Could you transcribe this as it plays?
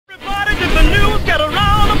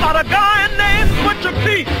a guy named Butcher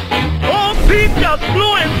Pete. Old Pete just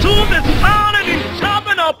flew into this town and he's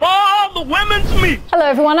chopping up all the women's meat. Hello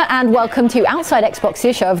everyone and welcome to Outside Xbox,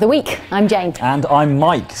 your show of the week. I'm Jane. And I'm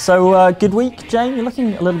Mike. So, good week, Jane? You're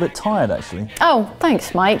looking a little bit tired, actually. Oh,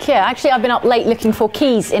 thanks, Mike. Yeah, actually I've been up late looking for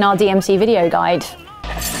keys in our DMC video guide.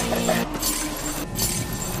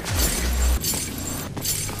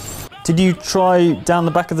 Did you try down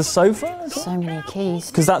the back of the sofa? So many keys.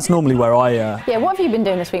 Because that's normally where I... Yeah, what have you been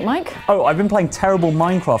doing this week, Mike? Oh, I've been playing terrible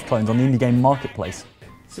Minecraft clones on the indie game marketplace.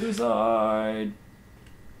 Suicide.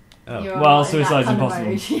 Oh. Well, suicide's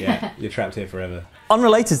impossible. Yeah, you're trapped here forever.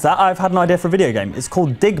 Unrelated to that, I've had an idea for a video game. It's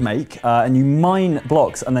called Dig Make, and you mine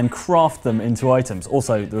blocks and then craft them into items.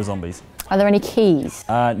 Also, there are zombies. Are there any keys?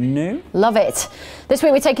 No. Love it. This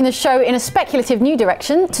week we're taking the show in a speculative new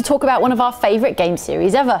direction to talk about one of our favourite game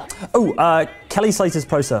series ever. Oh, Kelly Slater's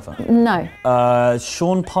Pro Surfer. No.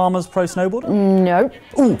 Sean Palmer's Pro Snowboarder? No.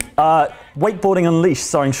 Ooh, Wakeboarding Unleashed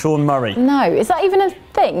starring Sean Murray. No. Is that even a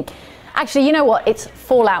thing? Actually, you know what? It's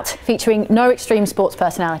Fallout, featuring no extreme sports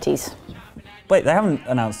personalities. Wait, they haven't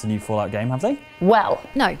announced a new Fallout game, have they? Well,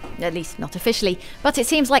 no, at least not officially. But it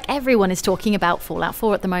seems like everyone is talking about Fallout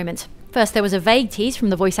 4 at the moment. First, there was a vague tease from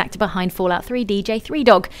the voice actor behind Fallout 3, DJ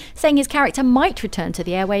 3Dog, saying his character might return to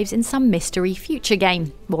the airwaves in some mystery future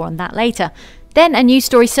game. More on that later. Then a news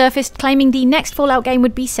story surfaced claiming the next Fallout game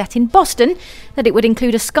would be set in Boston, that it would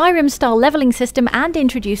include a Skyrim-style leveling system and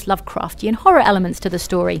introduce Lovecraftian horror elements to the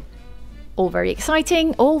story. All very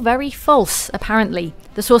exciting, all very false, apparently.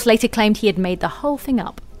 The source later claimed he had made the whole thing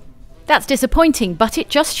up. That's disappointing, but it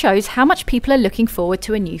just shows how much people are looking forward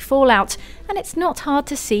to a new Fallout, and it's not hard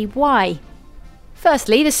to see why.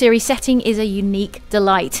 Firstly, the series setting is a unique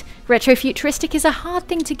delight. Retrofuturistic is a hard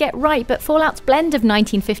thing to get right, but Fallout's blend of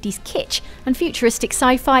 1950s kitsch and futuristic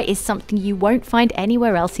sci-fi is something you won't find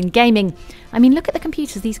anywhere else in gaming. I mean, look at the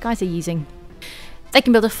computers these guys are using. They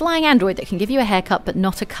can build a flying android that can give you a haircut but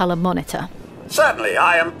not a colour monitor. Certainly,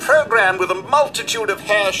 I am programmed with a multitude of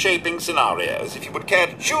hair-shaping scenarios. If you would care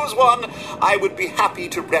to choose one, I would be happy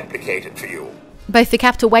to replicate it for you. Both the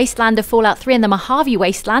Capital Wasteland of Fallout 3 and the Mojave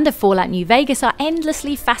Wasteland of Fallout New Vegas are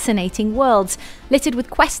endlessly fascinating worlds, littered with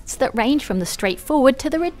quests that range from the straightforward to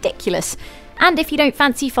the ridiculous. And if you don't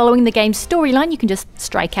fancy following the game's storyline, you can just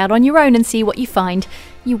strike out on your own and see what you find.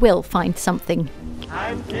 You will find something.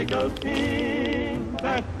 I'm tickled pink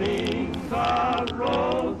that things are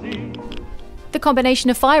rosy. The combination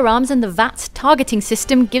of firearms and the VATS targeting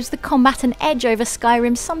system gives the combat an edge over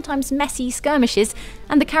Skyrim's sometimes messy skirmishes,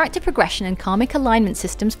 and the character progression and karmic alignment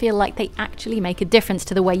systems feel like they actually make a difference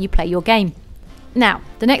to the way you play your game. Now,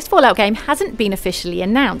 the next Fallout game hasn't been officially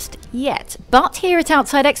announced yet, but here at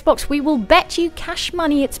Outside Xbox we will bet you cash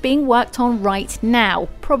money it's being worked on right now,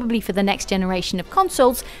 probably for the next generation of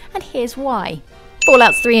consoles, and here's why.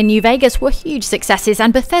 Fallout 3 and New Vegas were huge successes,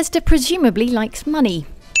 and Bethesda presumably likes money.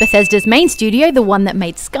 Bethesda's main studio, the one that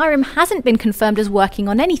made Skyrim, hasn't been confirmed as working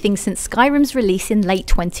on anything since Skyrim's release in late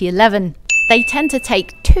 2011. They tend to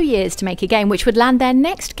take 2 years to make a game, which would land their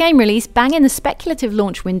next game release bang in the speculative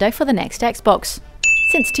launch window for the next Xbox.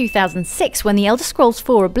 Since 2006, when The Elder Scrolls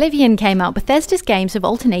 4 Oblivion came out, Bethesda's games have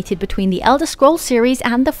alternated between the Elder Scrolls series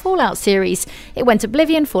and the Fallout series. It went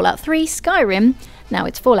Oblivion, Fallout 3, Skyrim, now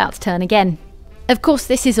it's Fallout's turn again. Of course,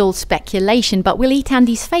 this is all speculation, but we'll eat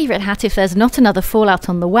Andy's favourite hat if there's not another Fallout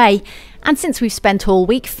on the way. And since we've spent all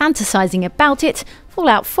week fantasising about it,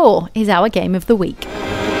 Fallout 4 is our game of the week.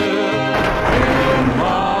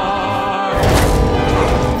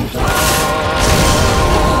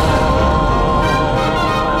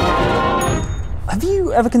 Have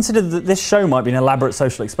you ever considered that this show might be an elaborate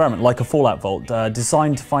social experiment, like a Fallout Vault,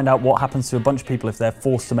 designed to find out what happens to a bunch of people if they're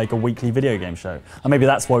forced to make a weekly video game show? And maybe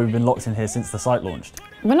that's why we've been locked in here since the site launched.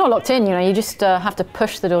 we're not locked in, you know, you just have to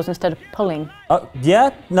push the doors instead of pulling.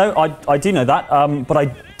 Yeah, no, I do know that, but I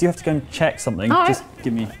do have to go and check something. All right. Just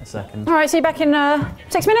give me a second. All right, see you back in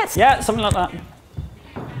 6 minutes? Yeah, something like that.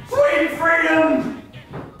 Sweet freedom!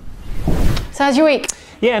 So how's your week?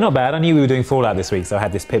 Yeah, not bad. I knew we were doing Fallout this week, so I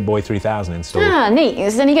had this Pip-Boy 3000 installed. Ah, neat.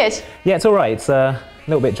 Is it any good? Yeah, it's all right. It's a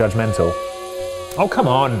little bit judgmental. Oh, come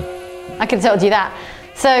on. I could have told you that.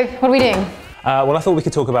 So, what are we doing? Well, I thought we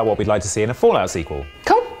could talk about what we'd like to see in a Fallout sequel.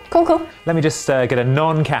 Cool, cool, cool. Let me just get a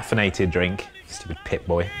non-caffeinated drink. Stupid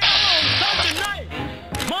Pip-Boy.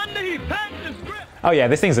 Oh yeah,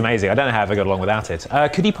 this thing's amazing. I don't know how I got along without it.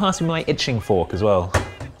 Could you pass me my itching fork as well?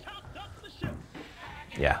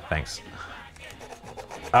 Yeah, thanks.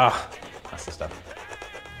 Ah, that's the stuff.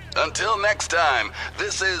 Until next time,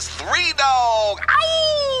 this is 3 Dog,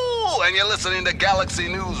 ow! And you're listening to Galaxy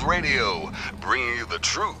News Radio, bringing you the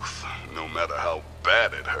truth, no matter how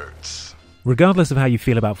bad it hurts. Regardless of how you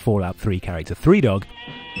feel about Fallout 3 character 3Dog,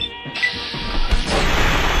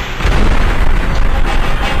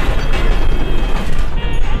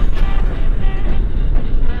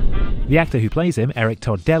 the actor who plays him, Eric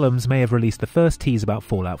Todd Dellums, may have released the first tease about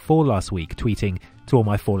Fallout 4 last week, tweeting, "To all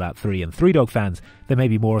my Fallout 3 and 3Dog fans, there may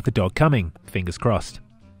be more of the dog coming, fingers crossed."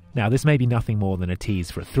 Now, this may be nothing more than a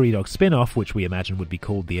tease for a 3Dog spin-off, which we imagine would be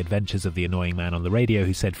called The Adventures of the Annoying Man on the Radio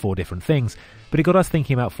Who Said 4 Different Things, but it got us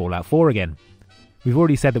thinking about Fallout 4 again. We've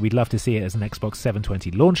already said that we'd love to see it as an Xbox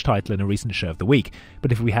 720 launch title in a recent show of the week,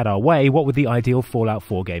 but if we had our way, what would the ideal Fallout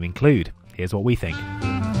 4 game include? Here's what we think.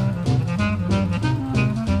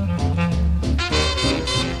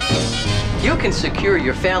 You can secure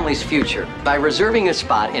your family's future by reserving a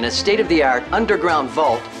spot in a state-of-the-art underground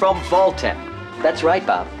vault from Vault-Tec. That's right,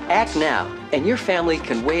 Bob. Act now, and your family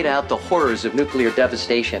can wait out the horrors of nuclear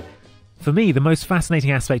devastation. For me, the most fascinating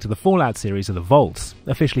aspect of the Fallout series are the vaults.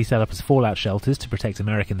 Officially set up as Fallout shelters to protect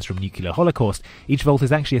Americans from nuclear holocaust, each vault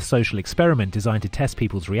is actually a social experiment designed to test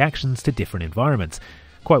people's reactions to different environments.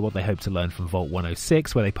 Quite what they hope to learn from Vault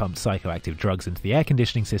 106, where they pumped psychoactive drugs into the air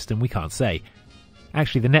conditioning system, we can't say.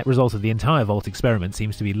 Actually, the net result of the entire Vault experiment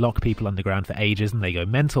seems to be lock people underground for ages and they go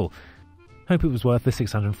mental. Hope it was worth the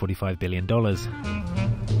 $645 billion.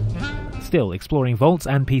 Still, exploring vaults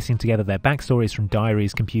and piecing together their backstories from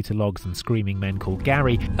diaries, computer logs and screaming men called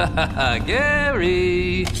Gary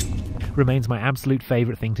Gary remains my absolute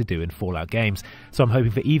favourite thing to do in Fallout games, so I'm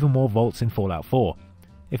hoping for even more vaults in Fallout 4.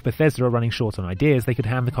 If Bethesda are running short on ideas, they could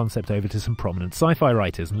hand the concept over to some prominent sci-fi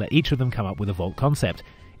writers and let each of them come up with a vault concept.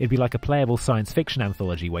 It'd be like a playable science fiction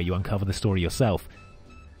anthology where you uncover the story yourself.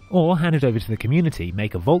 Or hand it over to the community,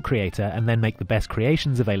 make a vault creator, and then make the best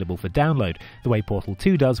creations available for download, the way Portal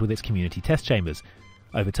 2 does with its community test chambers.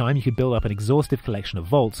 Over time, you could build up an exhaustive collection of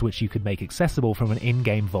vaults which you could make accessible from an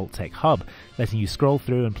in-game Vault-Tec hub, letting you scroll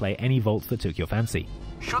through and play any vaults that took your fancy.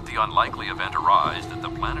 Should the unlikely event arise that the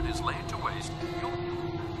planet is laid to waste, they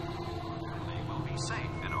will be safe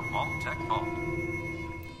in a Vault-Tec vault.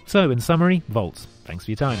 So, in summary, vaults. Thanks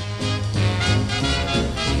for your time.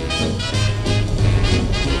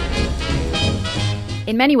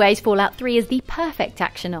 In many ways, Fallout 3 is the perfect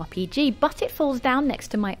action RPG, but it falls down next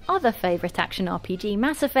to my other favourite action RPG,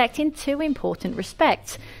 Mass Effect, in two important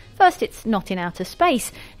respects. First, it's not in outer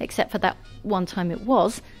space, except for that one time it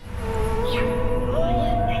was.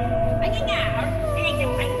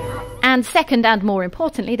 And second, and more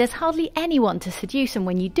importantly, there's hardly anyone to seduce, and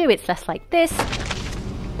when you do, it's less like this.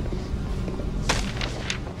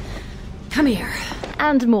 Come here.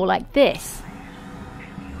 And more like this.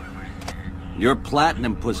 You're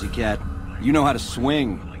platinum, pussycat. You know how to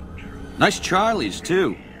swing. Nice Charlies,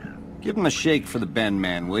 too. Give him a shake for the Ben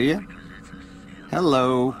man, will you?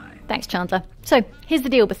 Hello. Thanks, Chandler. So, here's the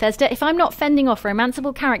deal, Bethesda. If I'm not fending off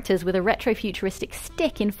romanceable characters with a retro-futuristic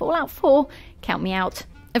stick in Fallout 4, count me out.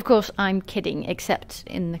 Of course, I'm kidding, except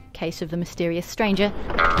in the case of the mysterious stranger.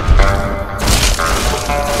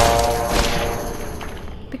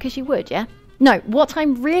 Because you would, yeah? No, what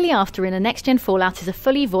I'm really after in a next-gen Fallout is a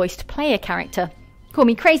fully voiced player character. Call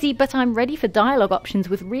me crazy, but I'm ready for dialogue options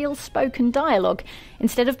with real spoken dialogue,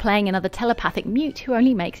 instead of playing another telepathic mute who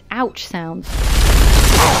only makes ouch sounds.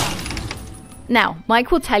 Now,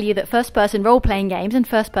 Mike will tell you that first-person role-playing games and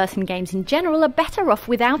first-person games in general are better off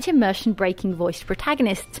without immersion-breaking voiced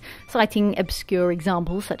protagonists, citing obscure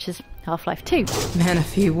examples such as Half-Life 2. Man, a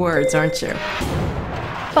few words, aren't you?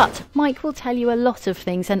 But Mike will tell you a lot of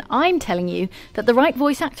things, and I'm telling you that the right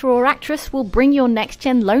voice actor or actress will bring your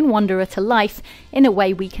next-gen Lone Wanderer to life in a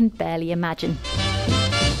way we can barely imagine.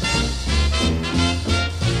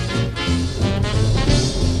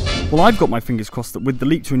 Well, I've got my fingers crossed that with the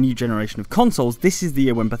leap to a new generation of consoles, this is the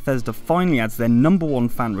year when Bethesda finally adds their #1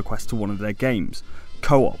 fan request to one of their games: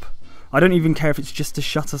 co-op. I don't even care if it's just to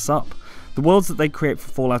shut us up. The worlds that they create for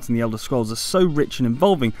Fallout and the Elder Scrolls are so rich and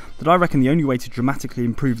involving that I reckon the only way to dramatically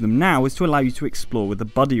improve them now is to allow you to explore with a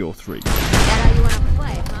buddy or three.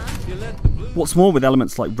 What's more, with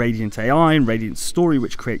elements like Radiant AI and Radiant Story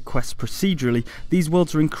which create quests procedurally, these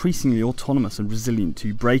worlds are increasingly autonomous and resilient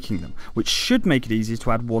to breaking them, which should make it easier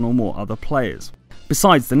to add one or more other players.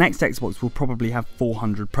 Besides, the next Xbox will probably have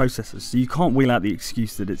 400 processors, so you can't wheel out the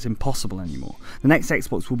excuse that it's impossible anymore. The next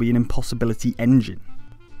Xbox will be an impossibility engine.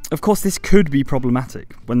 Of course, this could be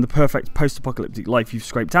problematic, when the perfect post-apocalyptic life you've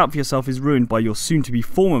scraped out for yourself is ruined by your soon-to-be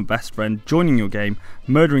former best friend joining your game,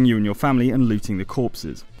 murdering you and your family and looting the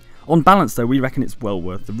corpses. On balance though, we reckon it's well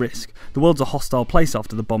worth the risk. The world's a hostile place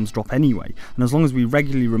after the bombs drop anyway, and as long as we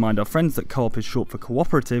regularly remind our friends that co-op is short for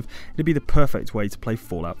cooperative, it'd be the perfect way to play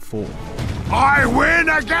Fallout 4. I win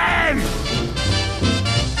again!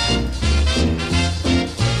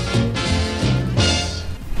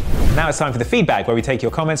 Now it's time for the feedback, where we take your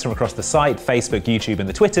comments from across the site, Facebook, YouTube and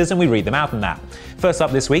the Twitters, and we read them out on that. First up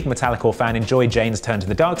this week, Metallicore fan enjoyed Jane's turn to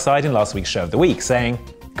the dark side in last week's show of the week, saying,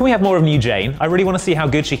 "Can we have more of new Jane? I really want to see how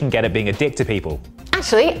good she can get at being a dick to people."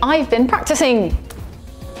 Actually, I've been practicing.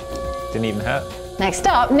 Didn't even hurt. Next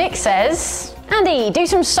up, Nick says, "Andy, do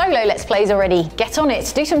some solo Let's Plays already. Get on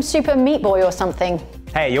it. Do some Super Meat Boy or something."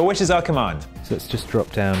 Hey, your wish is our command. So let's just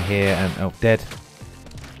drop down here and, oh, dead.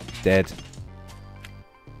 Dead.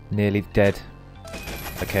 Nearly dead.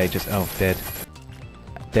 Okay, just, oh, dead.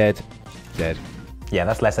 Dead. Dead. Yeah,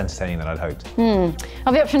 that's less entertaining than I'd hoped.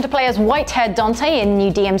 Of the option to play as white-haired Dante in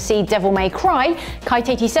new DMC Devil May Cry,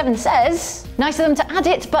 Kite87 says, "Nice of them to add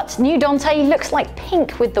it, but new Dante looks like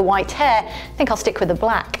pink with the white hair. I think I'll stick with the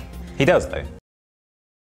black." He does, though.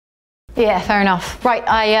 Yeah, fair enough. Right,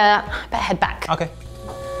 I better head back. Okay.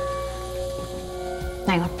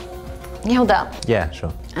 Hang on. You hold that. Yeah,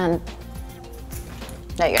 sure. And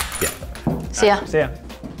there you go. Yeah. See ya. See ya.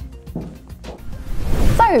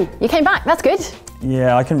 So, you came back. That's good.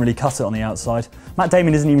 Yeah, I couldn't really cut it on the outside. Matt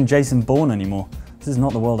Damon isn't even Jason Bourne anymore. This is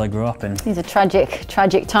not the world I grew up in. These are tragic,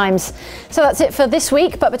 tragic times. So that's it for this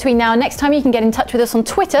week, but between now and next time you can get in touch with us on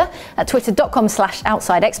Twitter at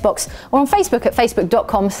twitter.com/OutsideXbox or on Facebook at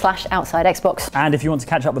facebook.com/OutsideXbox. And if you want to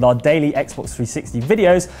catch up with our daily Xbox 360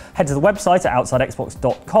 videos, head to the website at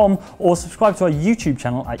outsidexbox.com or subscribe to our YouTube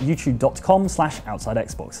channel at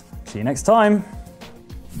youtube.com/OutsideXbox. See you next time.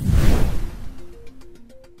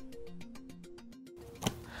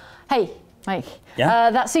 Hey, Mike.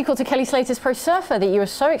 Yeah? That sequel to Kelly Slater's Pro Surfer that you were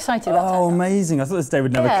so excited about. Oh, amazing. I thought this day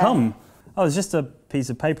would never Yeah. come. Oh, there's just a piece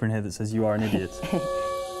of paper in here that says you are an idiot.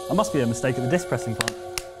 That must be a mistake at the disc pressing plant.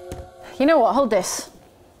 You know what? Hold this.